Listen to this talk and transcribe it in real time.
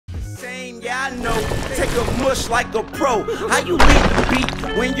Yeah, I know. Take a mush like a pro. How you leave the beat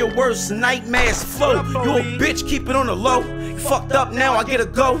when your worst nightmares flow? You a bitch, keep it on the low. You fucked up now, I get a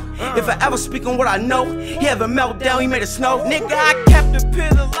go. If I ever speak on what I know, he have a meltdown, he made it snow. Nigga, I kept the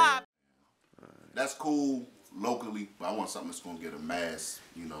pit alive. That's cool locally, but I want something that's gonna get a mass,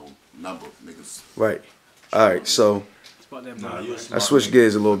 you know, number of niggas. Right. All right, so I switch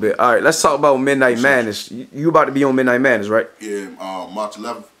gears a little bit. All right, let's talk about Midnight Madness. You about to be on Midnight Madness, right? Yeah, March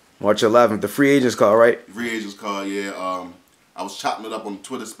 11th. March 11th, the free agents call, right? Free agents call, yeah. I was chopping it up on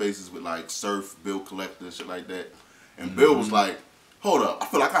Twitter Spaces with like Surf, Bill Collector, shit like that. And Bill was like, hold up, I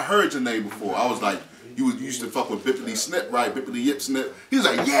feel like I heard your name before. I was like, you used to fuck with Bippity Snip, right? Bippity Yip Snip. He was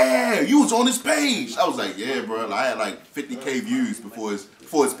like, yeah, you was on his page. I was like, yeah, bro. I had like 50K views before his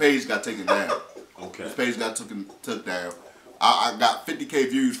page got taken down. Okay. His page got took down. I got 50K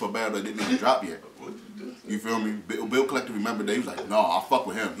views for a battle that didn't even drop yet. You feel me? Bill Collector remembered that. He was like, no, I'll fuck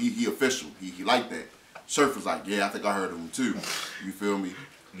with him. He official. He liked that. Surf was like, yeah, I think I heard of him too. You feel me?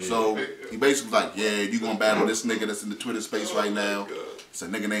 Yeah. So he basically was like, yeah, you gonna battle this nigga that's in the Twitter space right now. It's a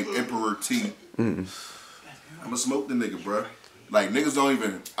nigga named Emperor T. I'ma smoke the nigga, bro. Like niggas don't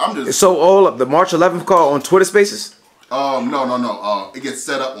even. I'm just. So all of the March 11th call on Twitter Spaces? No. It gets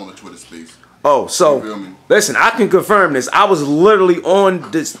set up on the Twitter space. Oh, so listen, I can confirm this. I was literally on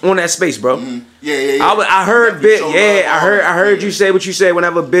that space, bro. Yeah. I heard Bill. Yeah, I heard you say what you said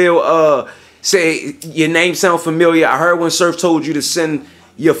whenever Bill say your name sound familiar. I heard when Surf told you to send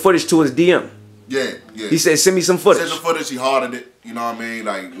your footage to his DM. Yeah. He said send me some footage. Send the footage. He hearted it. You know what I mean?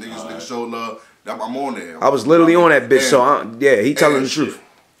 Like niggas show love. I'm on there. I was literally on that bitch. So yeah, he telling the truth.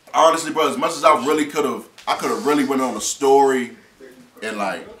 Honestly, bro, as much as I really could have really went on a story and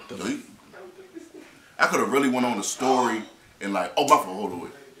like. I could have really went on the story and like, oh my fault, hold on,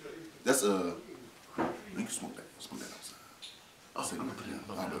 wait. That's you can smoke that outside.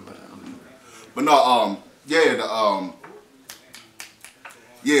 But no, I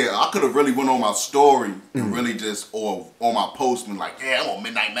could have really went on my story and really just or on my post and like, yeah, I'm on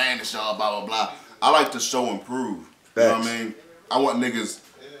Midnight Madness, y'all, blah blah blah. I like to show and prove. You know what I mean? I want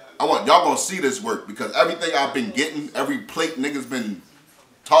y'all gonna see this work because everything I've been getting, every plate niggas been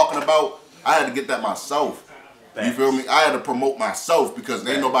talking about. I had to get that myself. You feel me? I had to promote myself because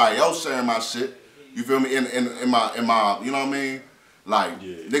there ain't nobody else sharing my shit. You feel me? In my you know what I mean? Like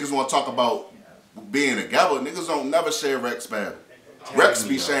niggas want to talk about being together. Niggas don't never share Rexx battle. Rexx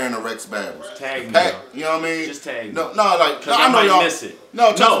be sharing the Rexx battles. Tag me. You know what I mean? Just tag me. No, like I know y'all miss it.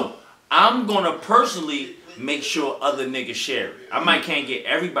 No, I'm gonna personally make sure other niggas share it. I might can't get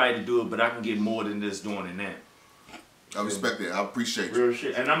everybody to do it, but I can get more than this doing it now. I respect that. I appreciate you. Real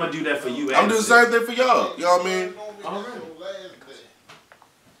shit. And I'm gonna do that for you. I'm doing the same thing for y'all. You know what I mean?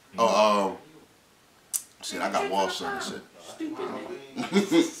 Shit, I got wall shit and shit. Stupid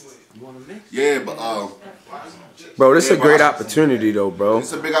nigga. You wanna mix? Yeah, but bro, this is a great opportunity though, bro.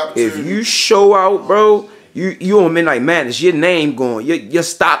 It's a big opportunity. If you show out, bro, you on Midnight Madness, your name going, your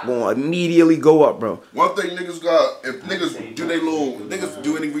stock going immediately go up, bro. One thing niggas got, if niggas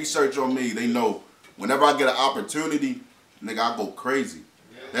do any research on me, they know. Whenever I get an opportunity, nigga, I go crazy.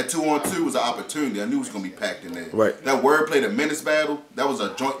 That 2-on-2 was an opportunity. I knew it was going to be packed in there. Right. That Wordplay, the Menace battle, that was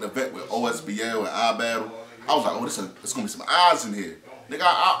a joint event with OSBL and I battle. I was like, oh, there's going to be some eyes in here. Nigga,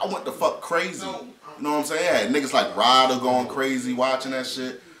 I went the fuck crazy. You know what I'm saying? I had niggas like Ryder going crazy watching that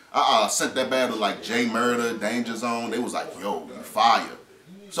shit. I sent that battle like J Murder, Danger Zone. They was like, yo, you fire.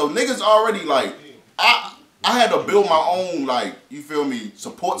 So niggas already like, I had to build my own, like, you feel me,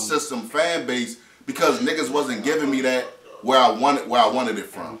 support system, fan base, because niggas wasn't giving me that where I wanted it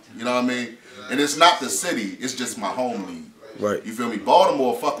from. You know what I mean? And it's not the city, it's just my home league. Right. You feel me?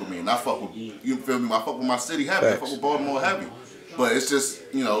 Baltimore fuck with me, and I fuck with, you feel me? I fuck with my city heavy. I fuck with Baltimore heavy. But it's just,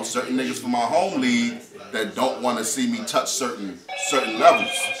 you know, certain niggas from my home league that don't want to see me touch certain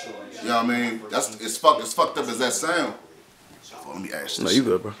levels. You know what I mean? It's fucked up as that sound. So let me ask you. No, you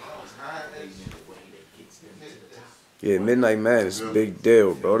good, bro. Yeah, Midnight Madness, big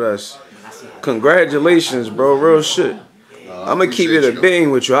deal, bro. That's congratulations, bro. Real shit. I'm gonna keep it a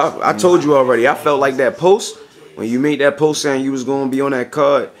being with you. I told you already. I felt like that post when you made that post saying you was gonna be on that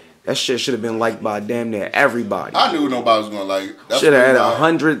card. That shit should have been liked by damn near everybody. I knew nobody was gonna like it. Should have had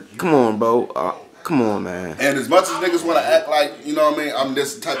 100. Come on, bro. Come on, man. And as much as niggas want to act like, you know what I mean, I'm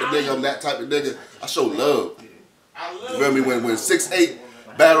this type of nigga, I'm that type of nigga, I show love. You feel me? When 6'8"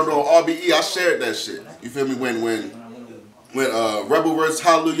 battled on RBE, I shared that shit. You feel me? When Rebel vs.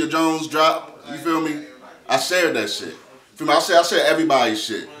 Hallelujah Jones dropped, you feel me? I shared that shit. You feel me? I share everybody's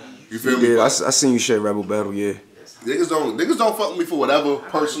shit. You feel me? Yeah, I seen you share Rebel Battle, yeah. Niggas don't fuck with me for whatever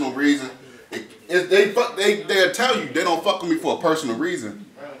personal reason. They'll tell you they don't fuck with me for a personal reason.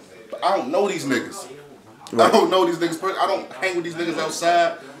 I don't know these niggas. Right. I don't know these niggas. I don't hang with these niggas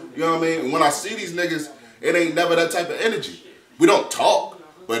outside. You know what I mean? And when I see these niggas, it ain't never that type of energy. We don't talk,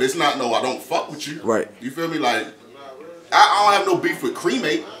 but it's not no I don't fuck with you. Right. You feel me? Like I don't have no beef with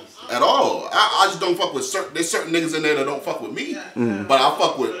Cremate at all. I just don't fuck with there's certain niggas in there that don't fuck with me. But I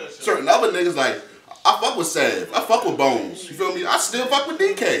fuck with certain other niggas like I fuck with Sav. I fuck with Bones. You feel me? I still fuck with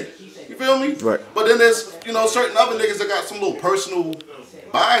DK. You feel me? Right. But then there's, you know, certain other niggas that got some little personal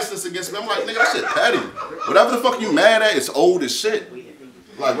biasness against me. I'm like, nigga, that shit petty. Whatever the fuck you mad at, it's old as shit.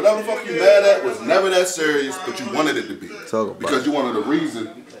 Like, whatever the fuck you mad at was never that serious, but you wanted it to be. Because you wanted a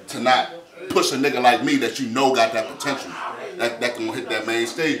reason to not push a nigga like me that you know got that potential. That can hit that main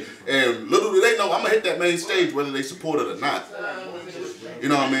stage. And little do they know, I'm gonna hit that main stage whether they support it or not. You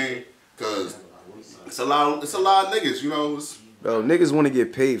know what I mean? Because it's a lot of niggas, you know. Bro, niggas want to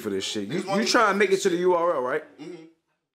get paid for this shit. You try and make it to the URL, right?